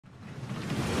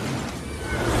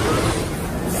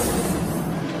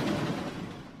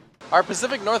Our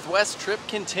Pacific Northwest trip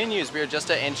continues. We are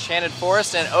just at Enchanted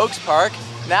Forest and Oaks Park.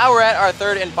 Now we're at our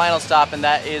third and final stop, and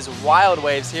that is Wild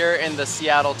Waves here in the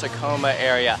Seattle-Tacoma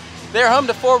area. They're home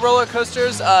to 4 roller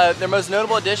coasters. Their most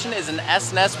notable addition is an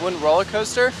S&S wooden roller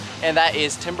coaster, and that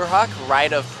is Timberhawk,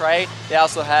 Ride of Prey. They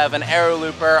also have an Aero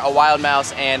Looper, a Wild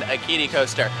Mouse, and a Kiddie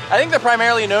coaster. I think they're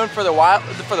primarily known for the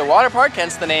water park,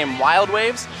 hence the name Wild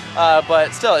Waves,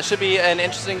 but still, it should be an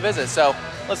interesting visit. So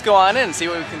let's go on in and see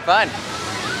what we can find.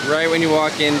 Right when you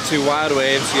walk into Wild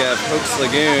Waves, you have Hoax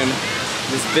Lagoon,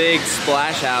 this big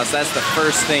splash house. That's the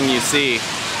first thing you see.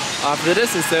 Off the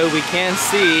distance though, we can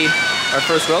see our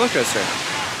first roller coaster.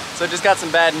 So just got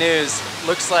some bad news.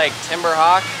 Looks like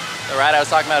Timberhawk, the ride I was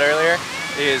talking about earlier,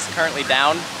 is currently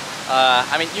down.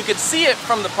 I mean, you could see it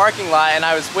from the parking lot, and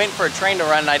I was waiting for a train to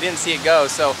run and I didn't see it go,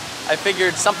 so I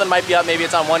figured something might be up, maybe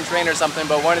it's on one train or something,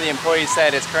 but one of the employees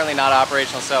said it's currently not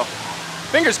operational, so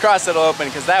fingers crossed it'll open,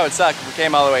 because that would suck if we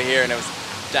came all the way here and it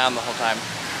was down the whole time.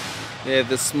 They have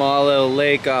this small little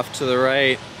lake off to the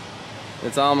right.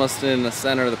 It's almost in the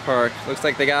center of the park. Looks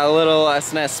like they got a little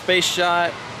S&S space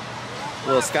shot, a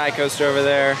little sky coaster over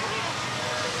there,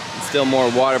 and still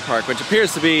more water park, which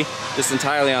appears to be just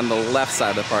entirely on the left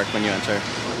side of the park when you enter.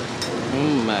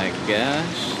 Oh my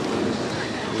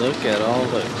gosh. Look at all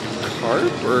the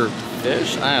carp or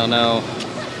fish? I don't know.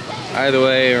 Either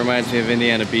way, it reminds me of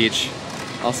Indiana Beach.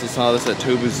 Also saw this at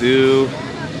Tobu Zoo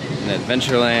and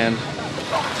Adventureland.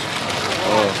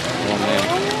 Oh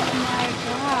man.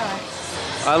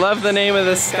 I love the name of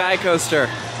this sky coaster.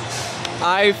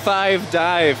 I-5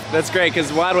 Dive. That's great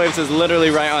because Wild Waves is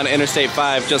literally right on Interstate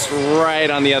 5, just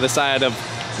right on the other side of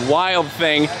Wild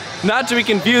Thing. Not to be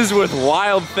confused with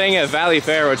Wild Thing at Valley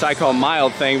Fair, which I call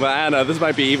Mild Thing, but I don't know, this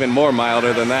might be even more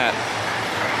milder than that.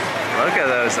 Look at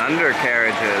those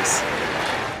undercarriages.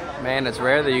 Man, it's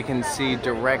rare that you can see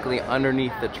directly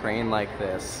underneath the train like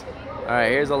this.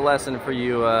 Alright, here's a lesson for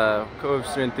you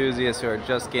coaster enthusiasts who are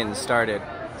just getting started.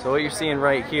 So what you're seeing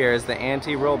right here is the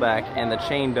anti-rollback and the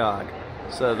chain dog.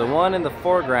 So the one in the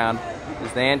foreground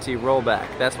is the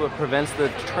anti-rollback. That's what prevents the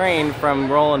train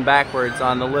from rolling backwards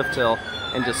on the lift hill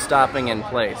and just stopping in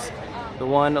place. The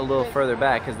one a little further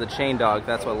back is the chain dog.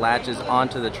 That's what latches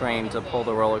onto the train to pull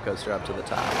the roller coaster up to the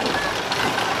top.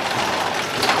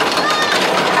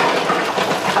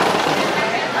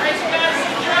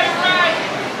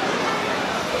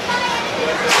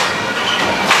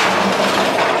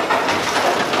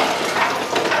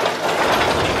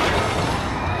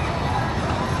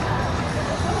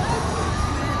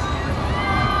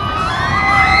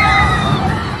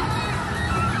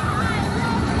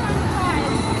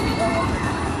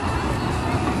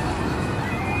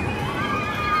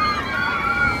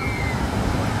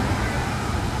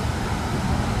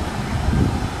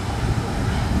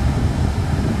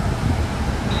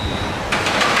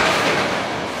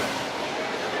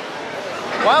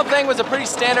 Wild Thing was a pretty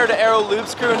standard Aero loop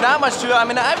screw, not much to it. I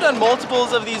mean, I've done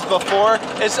multiples of these before.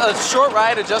 It's a short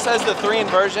ride, it just has the 3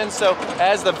 inversions, so it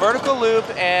has the vertical loop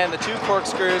and the 2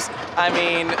 corkscrews. I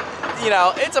mean, you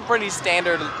know, it's a pretty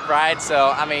standard ride,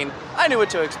 so I mean, I knew what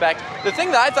to expect. The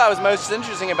thing that I thought was most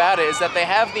interesting about it is that they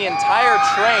have the entire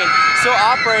train still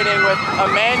operating with a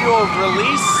manual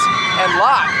release and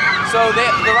lock. So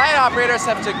the ride operators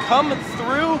have to come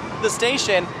through the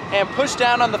station and push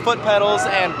down on the foot pedals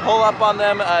and pull up on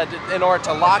them in order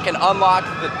to lock and unlock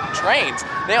the trains.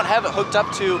 They don't have it hooked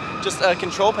up to just a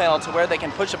control panel to where they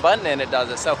can push a button and it does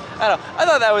it. So I don't know, I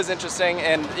thought that was interesting,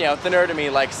 and you know, the nerd in me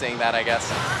likes seeing that, I guess.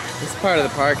 This part of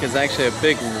the park is actually a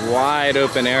big wide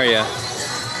open area.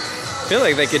 I feel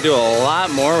like they could do a lot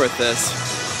more with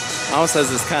this. It almost has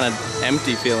this kind of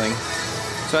empty feeling.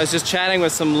 So I was just chatting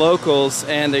with some locals,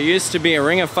 and there used to be a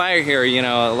ring of fire here, you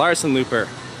know, a Larson looper.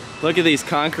 Look at these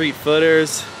concrete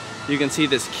footers. You can see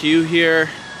this queue here.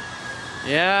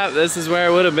 Yeah, this is where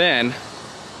it would have been.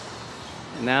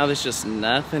 And now there's just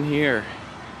nothing here.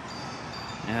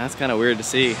 Yeah, that's kind of weird to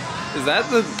see. Is that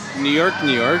the New York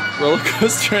roller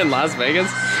coaster in Las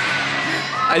Vegas?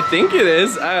 I think it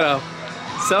is. I don't know.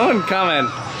 Someone comment.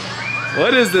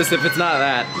 What is this if it's not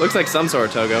that? Looks like some sort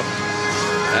of Togo.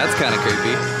 That's kind of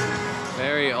creepy.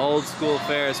 Very old school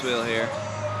Ferris wheel here.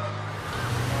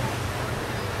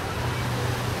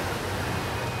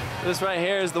 This right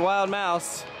here is the Wild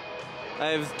Mouse.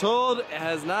 I've told it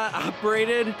has not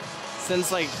operated since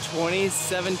like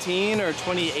 2017 or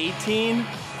 2018.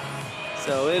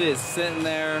 So it is sitting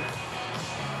there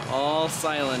all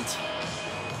silent.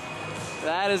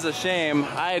 That is a shame.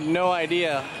 I had no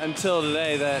idea until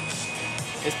today that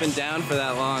it's been down for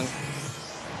that long.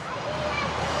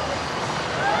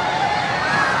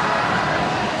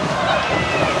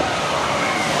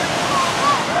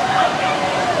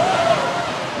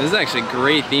 This is actually a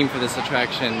great theme for this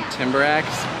attraction, Timber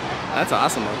Axe. That's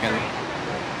awesome looking.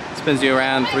 Spins you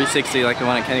around 360 like the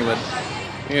one at Kennywood.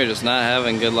 You're just not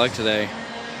having good luck today.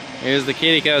 Here's the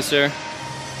kiddie coaster.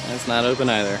 That's not open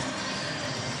either.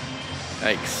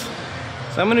 Yikes.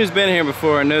 Someone who's been here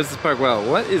before and knows this park well.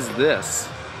 What is this?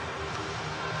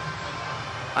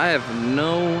 I have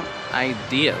no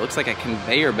idea. It looks like a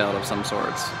conveyor belt of some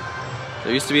sorts.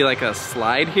 There used to be like a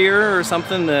slide here or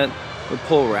something that would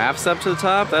pull rafts up to the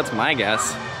top. That's my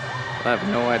guess. But I have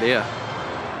no idea.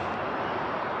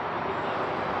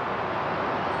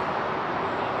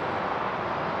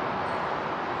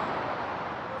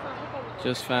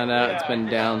 Just found out it's been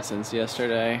down since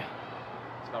yesterday.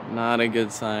 Not a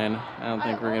good sign. I don't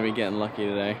think we're gonna be getting lucky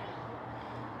today.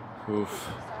 Oof.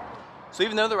 So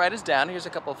even though the ride is down, here's a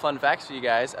couple of fun facts for you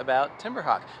guys about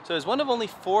Timberhawk. So it's one of only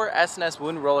 4 S&S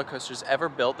wooden roller coasters ever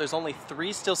built. There's only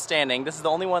 3 still standing. This is the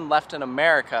only one left in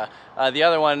America. The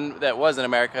other one that was in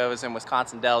America was in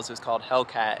Wisconsin Dells. It was called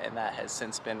Hellcat, and that has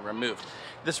since been removed.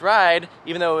 This ride,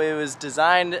 even though it was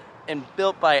designed and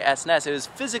built by S&S, it was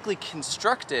physically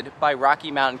constructed by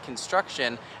Rocky Mountain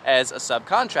Construction as a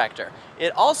subcontractor.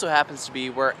 It also happens to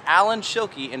be where Alan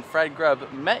Schilke and Fred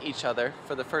Grubb met each other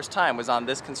for the first time, was on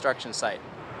this construction site.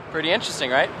 Pretty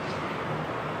interesting, right?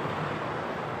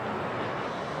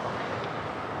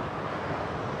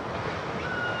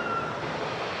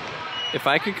 If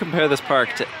I could compare this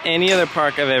park to any other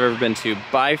park I've ever been to,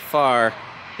 by far,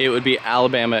 it would be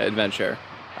Alabama Adventure.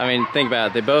 I mean, think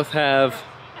about it. They both have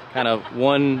kind of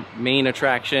one main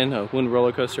attraction, a wooden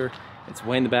roller coaster. It's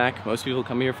way in the back. Most people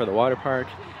come here for the water park.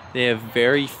 They have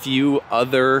very few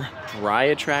other dry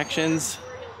attractions,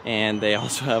 and they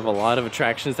also have a lot of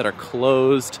attractions that are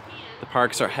closed. The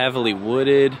parks are heavily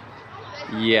wooded.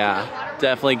 Yeah,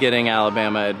 definitely getting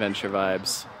Alabama Adventure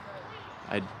vibes.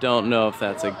 I don't know if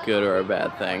that's a good or a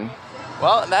bad thing.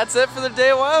 Well, that's it for the day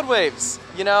of Wild Waves.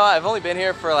 You know, I've only been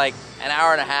here for like an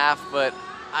hour and a half, but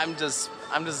I'm just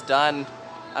done.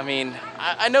 I mean,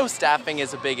 I know staffing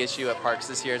is a big issue at parks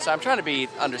this year, so I'm trying to be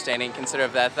understanding, consider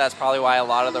that that's probably why a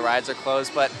lot of the rides are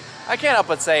closed, but I can't help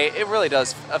but say it really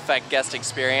does affect guest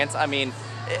experience. I mean,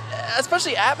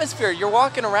 especially atmosphere. You're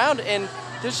walking around and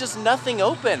there's just nothing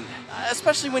open,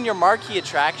 especially when your marquee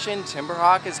attraction,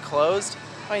 Timberhawk, is closed.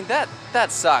 I mean,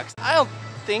 that sucks. I don't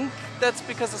think that's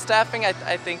because of staffing.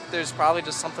 I think there's probably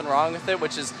just something wrong with it,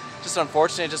 which is just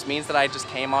unfortunate. It just means that I just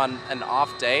came on an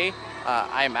off day.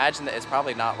 I imagine that it's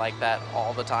probably not like that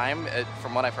all the time.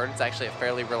 From what I've heard, it's actually a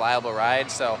fairly reliable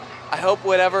ride, so I hope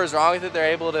whatever is wrong with it,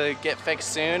 they're able to get fixed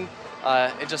soon.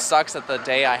 It just sucks that the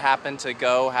day I happen to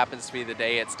go happens to be the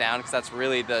day it's down, because that's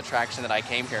really the attraction that I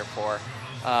came here for.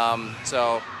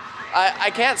 So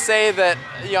I can't say that,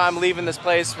 you know, I'm leaving this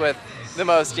place with the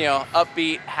most, you know,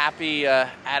 upbeat, happy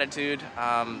attitude.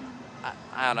 I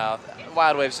don't know.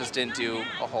 Wild Waves just didn't do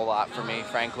a whole lot for me,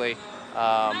 frankly.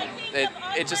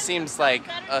 It just seems like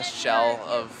a shell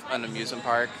of an amusement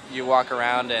park. You walk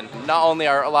around and not only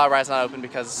are a lot of rides not open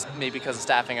maybe because of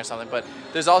staffing or something, but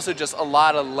there's also just a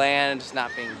lot of land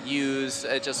not being used.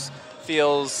 It just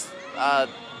feels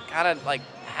kind of like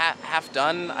half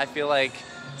done. I feel like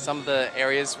some of the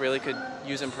areas really could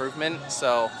use improvement.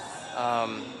 So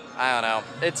I don't know.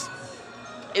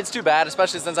 It's too bad,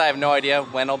 especially since I have no idea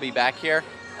when I'll be back here.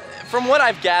 From what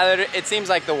I've gathered, it seems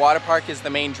like the water park is the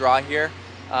main draw here.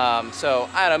 So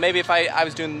I don't know, maybe if I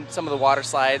was doing some of the water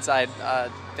slides, I'd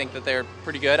think that they're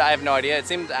pretty good. I have no idea. It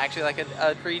seemed actually like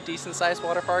a pretty decent sized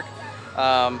water park.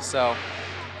 So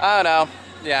I don't know.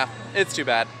 Yeah, it's too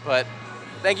bad. But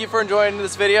thank you for enjoying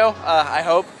this video, I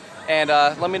hope. And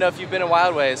let me know if you've been in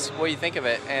Wild Waves, what you think of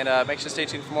it. And make sure to stay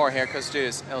tuned for more here at Coaster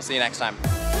Studios, and we'll see you next time.